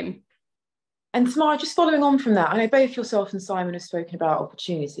time. And Samar, just following on from that, I know both yourself and Simon have spoken about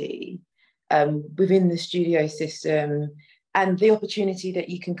opportunity within the studio system and the opportunity that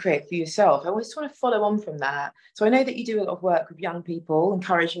you can create for yourself. I always want to follow on from that. So I know that you do a lot of work with young people,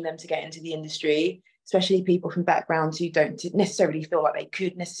 encouraging them to get into the industry, especially people from backgrounds who don't necessarily feel like they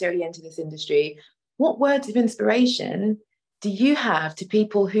could necessarily enter this industry. What words of inspiration do you have to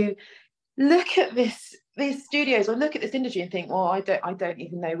people who look at these studios or look at this industry and think, well, I don't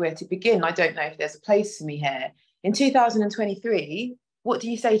even know where to begin. I don't know if there's a place for me here. In 2023, what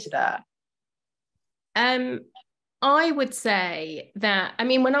do you say to that? I would say that, I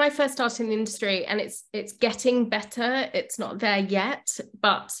mean, when I first started in the industry, and it's getting better, it's not there yet,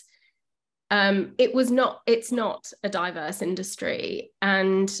 but it's not a diverse industry.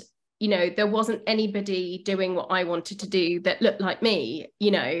 And, you know, there wasn't anybody doing what I wanted to do that looked like me,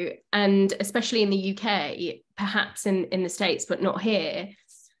 you know, and especially in the UK, perhaps in the States, but not here.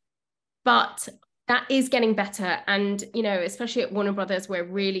 But that is getting better. And, you know, especially at Warner Brothers, we're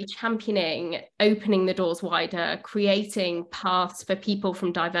really championing opening the doors wider, creating paths for people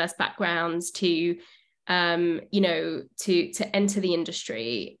from diverse backgrounds to, you know, to enter the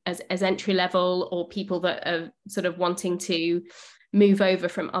industry as entry level, or people that are sort of wanting to move over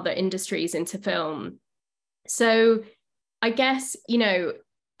from other industries into film. So I guess, you know,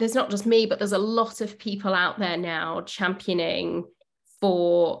 there's not just me, but there's a lot of people out there now championing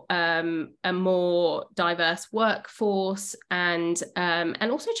for a more diverse workforce, and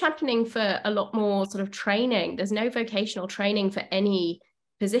also championing for a lot more sort of training. There's no vocational training for any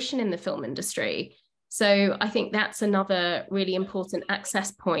position in the film industry. So I think that's another really important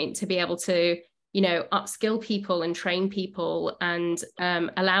access point, to be able to, you know, upskill people and train people, and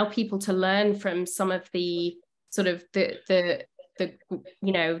allow people to learn from some of the sort of the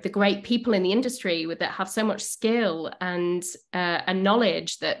you know, the great people in the industry that have so much skill and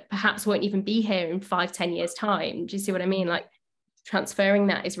knowledge that perhaps won't even be here in 5-10 years time. Do you see what I mean? Like, transferring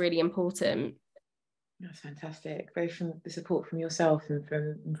that is really important. That's fantastic, both from the support from yourself and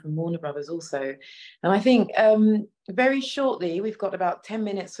from Warner Brothers also. And I think very shortly, we've got about 10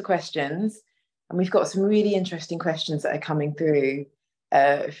 minutes for questions, and we've got some really interesting questions that are coming through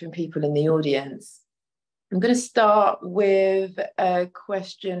from people in the audience. I'm going to start with a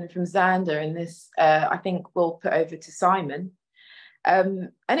question from Xander, and this I think we'll put over to Simon.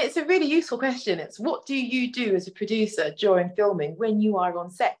 And it's a really useful question. It's, what do you do as a producer during filming when you are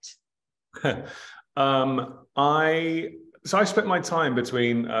on set? I split my time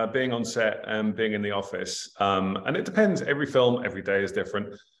between being on set and being in the office. And it depends. Every film, every day is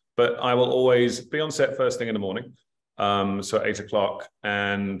different. But I will always be on set first thing in the morning. So at 8 o'clock,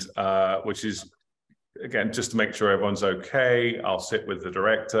 and which is, again, just to make sure everyone's okay. I'll sit with the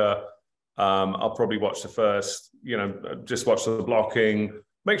director. I'll probably watch the first, just watch the blocking,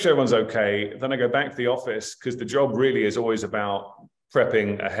 make sure everyone's okay. Then I go back to the office because the job really is always about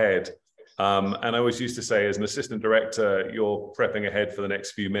prepping ahead. And I always used to say, as an assistant director, you're prepping ahead for the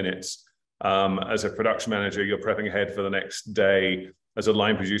next few minutes. As a production manager, you're prepping ahead for the next day. As a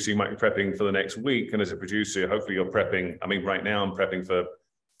line producer, you might be prepping for the next week. And as a producer, hopefully you're prepping. I mean, right now I'm prepping for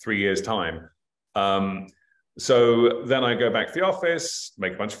 3 years' time. So then I go back to the office,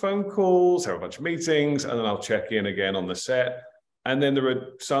 make a bunch of phone calls, have a bunch of meetings, and then I'll check in again on the set. And then there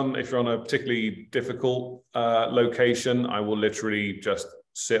are some, if you're on a particularly difficult location, I will literally just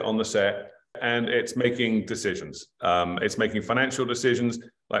sit on the set, and it's making decisions. It's making financial decisions.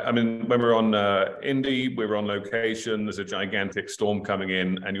 Like, I mean, when we're on Indie, we were on location, there's a gigantic storm coming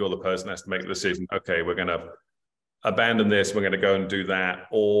in, and you're the person that has to make the decision. Okay, we're going to abandon this, we're going to go and do that.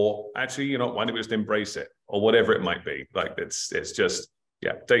 Or actually, why don't we just embrace it? Or whatever it might be. Like, it's just,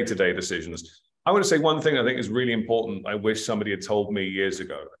 day-to-day decisions. I want to say one thing I think is really important. I wish somebody had told me years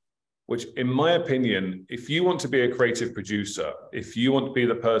ago, which, in my opinion, if you want to be a creative producer, if you want to be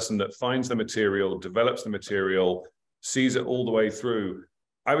the person that finds the material, develops the material, sees it all the way through,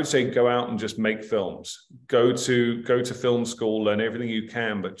 I would say go out and just make films. Go to film school, learn everything you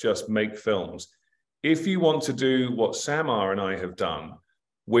can, but just make films. If you want to do what Samar and I have done,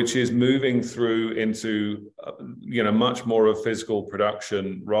 which is moving through into much more of a physical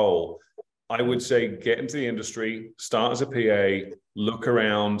production role, I would say get into the industry, start as a PA, look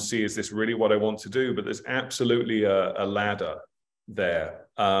around, see, is this really what I want to do? But there's absolutely a ladder there.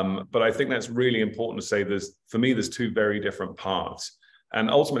 But I think that's really important to say. For me, there's two very different paths. And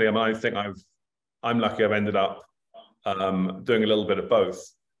ultimately, I think I'm lucky I've ended up doing a little bit of both.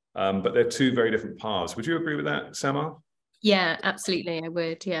 But they're two very different paths. Would you agree with that, Samar? Yeah, absolutely. I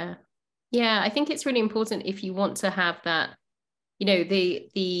would. Yeah. I think it's really important if you want to have that,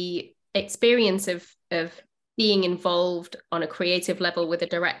 the experience of being involved on a creative level with a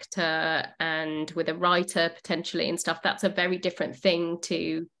director and with a writer potentially and stuff. That's a very different thing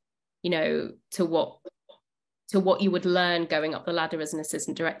to what you would learn going up the ladder as an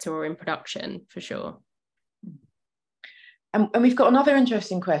assistant director or in production, for sure. And we've got another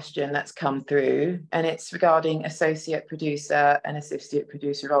interesting question that's come through, and it's regarding associate producer and associate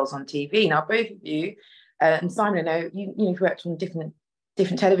producer roles on TV. Now, both of you, and Simon, I know you've worked on different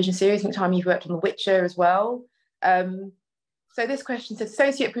television series. I think, Time, you've worked on The Witcher as well. So this question says,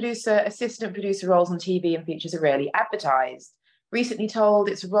 associate producer, assistant producer roles on TV and features are rarely advertised. Recently told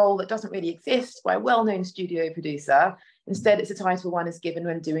it's a role that doesn't really exist by a well-known studio producer. Instead, it's a title one is given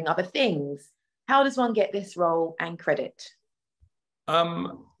when doing other things. How does one get this role and credit?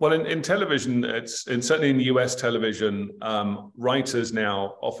 Well, in television, certainly in US television, writers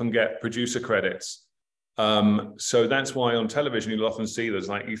now often get producer credits. So that's why on television, you'll often see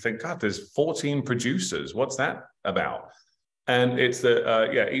you think, God, there's 14 producers. What's that about? And it's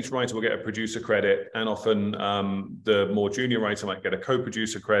that, each writer will get a producer credit, and often the more junior writer might get a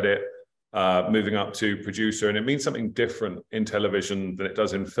co-producer credit, moving up to producer. And it means something different in television than it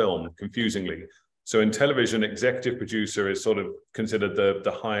does in film, confusingly. So in television, executive producer is sort of considered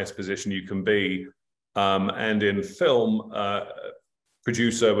the highest position you can be. And in film,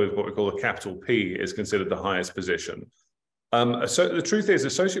 producer with what we call a capital P is considered the highest position. So the truth is,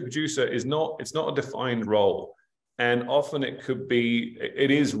 associate producer it's not a defined role. And often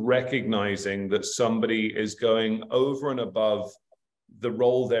it is recognizing that somebody is going over and above the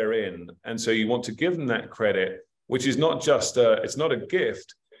role they're in. And so you want to give them that credit, which is not just it's not a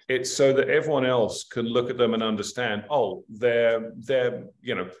gift. It's so that everyone else can look at them and understand, oh, they're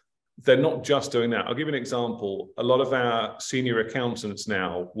not just doing that. I'll give you an example. A lot of our senior accountants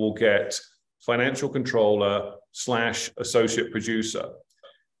now will get financial controller / associate producer.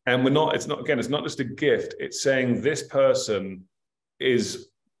 And it's not just a gift. It's saying this person is,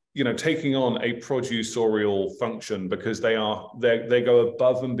 taking on a producerial function because they go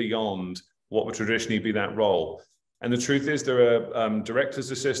above and beyond what would traditionally be that role. And the truth is, there are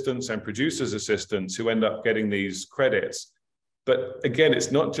director's assistants and producer's assistants who end up getting these credits. But again,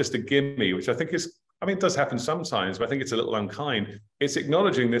 it's not just a gimme, which I think it does happen sometimes, but I think it's a little unkind. It's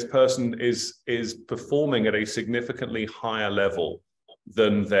acknowledging this person is performing at a significantly higher level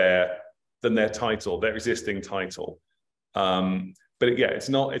than their title, their existing title. But it's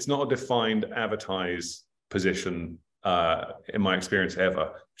not a defined advertised position in my experience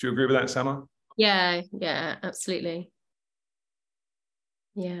ever. Do you agree with that, Samar? Yeah, absolutely.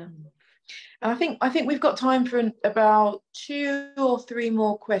 Yeah. I think we've got time for about 2 or 3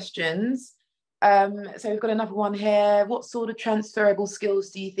 more questions. So we've got another one here. What sort of transferable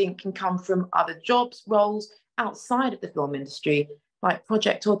skills do you think can come from other jobs, roles outside of the film industry, like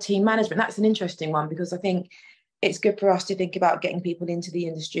project or team management? That's an interesting one, because I think it's good for us to think about getting people into the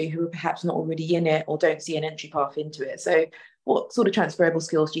industry who are perhaps not already in it or don't see an entry path into it. So what sort of transferable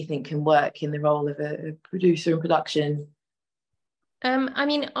skills do you think can work in the role of a producer in production? I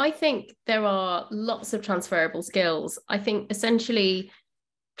mean, I think there are lots of transferable skills. I think essentially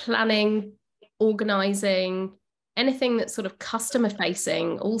planning, organizing, anything that's sort of customer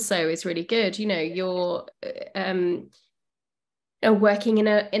facing also is really good. You know, you're working in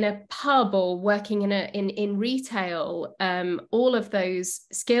a pub or working in retail, all of those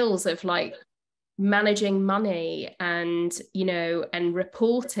skills of like managing money and, you know, and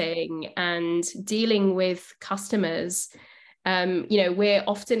reporting and dealing with customers. You know, we're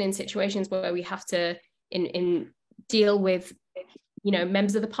often in situations where we have to deal with, you know,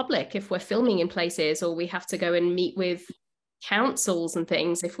 members of the public if we're filming in places, or we have to go and meet with councils and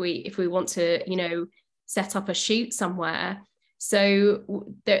things if we want to, you know, set up a shoot somewhere. So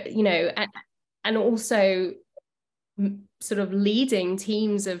there, you know, and also sort of leading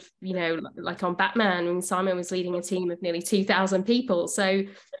teams of, you know, like on Batman, when Simon was leading a team of nearly 2,000 people. So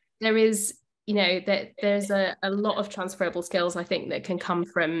there is, you know, that there's a lot of transferable skills, I think, that can come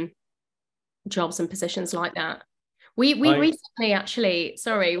from jobs and positions like that. We recently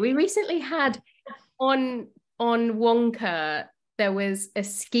had on Wonka, there was a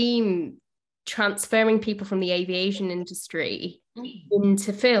scheme transferring people from the aviation industry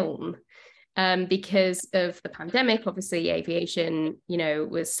into film, because of the pandemic. Obviously aviation, you know,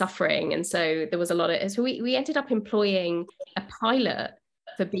 was suffering, and so there was a lot of, so we ended up employing a pilot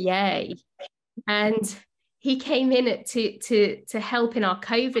for BA, and he came in to help in our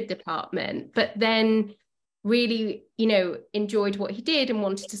COVID department, but then really, you know, enjoyed what he did and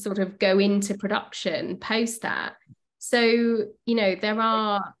wanted to sort of go into production post that. So, you know, there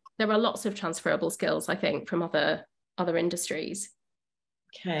are lots of transferable skills, I think, from other industries.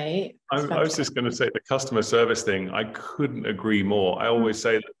 Okay. I was just going to say the customer service thing. I couldn't agree more. I always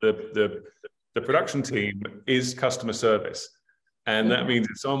say that the production team is customer service. And that means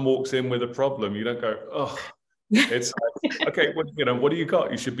if someone walks in with a problem, you don't go, oh, it's like, okay, well, you know, what do you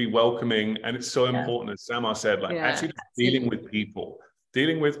got? You should be welcoming. And it's so important, as Samar said, like actually dealing with people,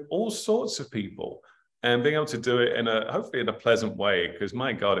 dealing with all sorts of people, and being able to do it in hopefully in a pleasant way, because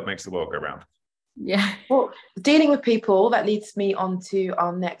my God, it makes the world go round. Yeah. Well, dealing with people, that leads me on to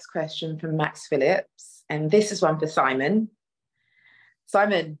our next question from Max Phillips. And this is one for Simon.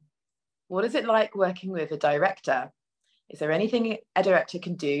 Simon, what is it like working with a director? Is there anything a director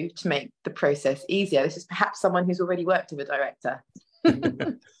can do to make the process easier? This is perhaps someone who's already worked with a director.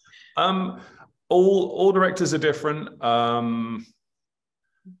 All directors are different. I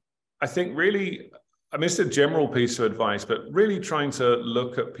think really, I mean, it's a general piece of advice, but really trying to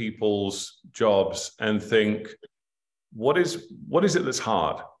look at people's jobs and think, what is it that's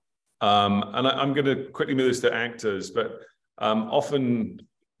hard? And I'm going to quickly move this to actors, but often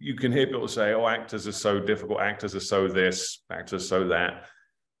you can hear people say, oh, actors are so difficult, actors are so this, actors so that.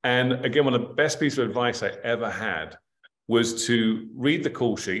 And again, one of the best pieces of advice I ever had was to read the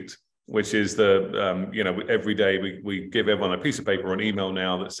call sheet, which is the, you know, every day we give everyone a piece of paper or an email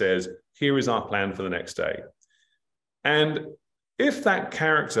now that says, here is our plan for the next day. And if a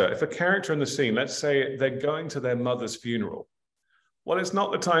character in the scene, let's say they're going to their mother's funeral, well, it's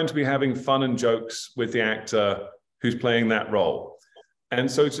not the time to be having fun and jokes with the actor who's playing that role. And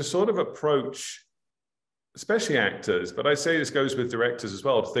so to sort of approach, especially actors, but I say this goes with directors as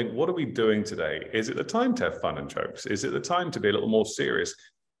well, to think, what are we doing today? Is it the time to have fun and jokes? Is it the time to be a little more serious?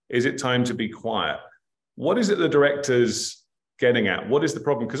 Is it time to be quiet? What is it the director's getting at? What is the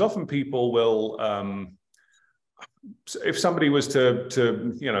problem? Because often people will, if somebody was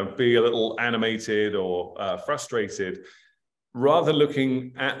to you know, be a little animated or frustrated, rather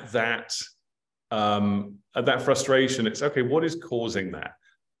looking at that frustration, it's okay, what is causing that?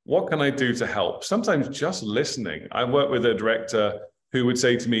 What can I do to help? Sometimes just listening. I work with a director who would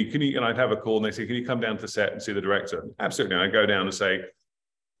say to me, can you, and I'd have a call and they say, can you come down to the set and see the director? Absolutely. And I go down and say,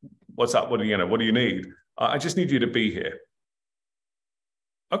 what's up? What do you need? I just need you to be here.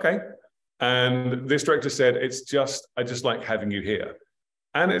 Okay. And this director said, I just like having you here.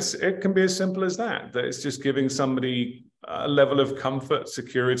 And it can be as simple as that it's just giving somebody a level of comfort,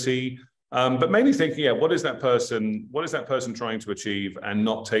 security, but mainly thinking, what is that person trying to achieve, and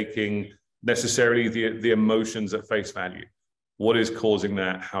not taking necessarily the emotions at face value. What is causing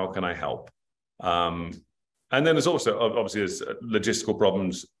that? How can I help? And then there's also, obviously, there's logistical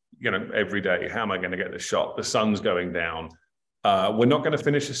problems, every day. How am I going to get the shot? The sun's going down. We're not going to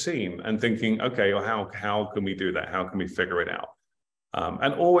finish a scene, and thinking, okay, well, how can we do that? How can we figure it out?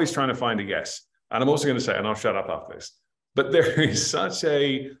 And always trying to find a yes. And I'm also going to say, and I'll shut up after this, but there is such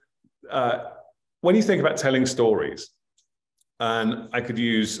a, when you think about telling stories, and I could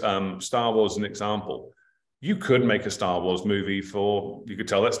use Star Wars as an example. You could make a Star Wars movie you could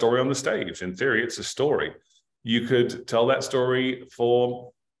tell that story on the stage. In theory, it's a story. You could tell that story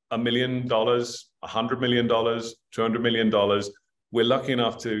for $1 million, $100 million, $200 million. We're lucky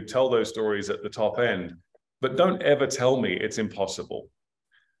enough to tell those stories at the top end, but don't ever tell me it's impossible,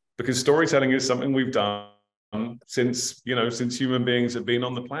 because storytelling is something we've done since human beings have been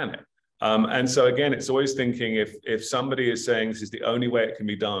on the planet. And so again, it's always thinking, if somebody is saying this is the only way it can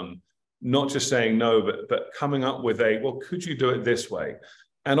be done, not just saying no, but coming up with well, could you do it this way?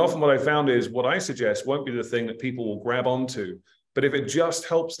 And often what I found is what I suggest won't be the thing that people will grab onto, but if it just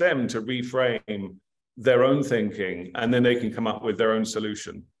helps them to reframe their own thinking, and then they can come up with their own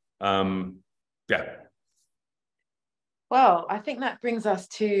solution. Yeah. Well, I think that brings us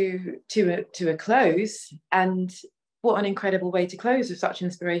to a close, and what an incredible way to close with such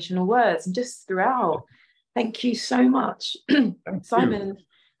inspirational words. And just throughout, thank you so much, Simon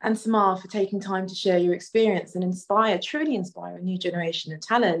and Samar, for taking time to share your experience and truly inspire a new generation of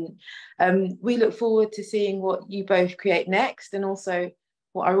talent. We look forward to seeing what you both create next, and also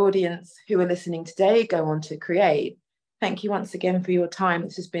what our audience who are listening today go on to create. Thank you once again for your time.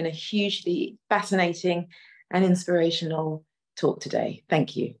 This has been a hugely fascinating and inspirational talk today.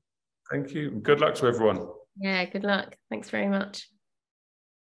 Thank you. Thank you. Good luck to everyone. Yeah, good luck. Thanks very much.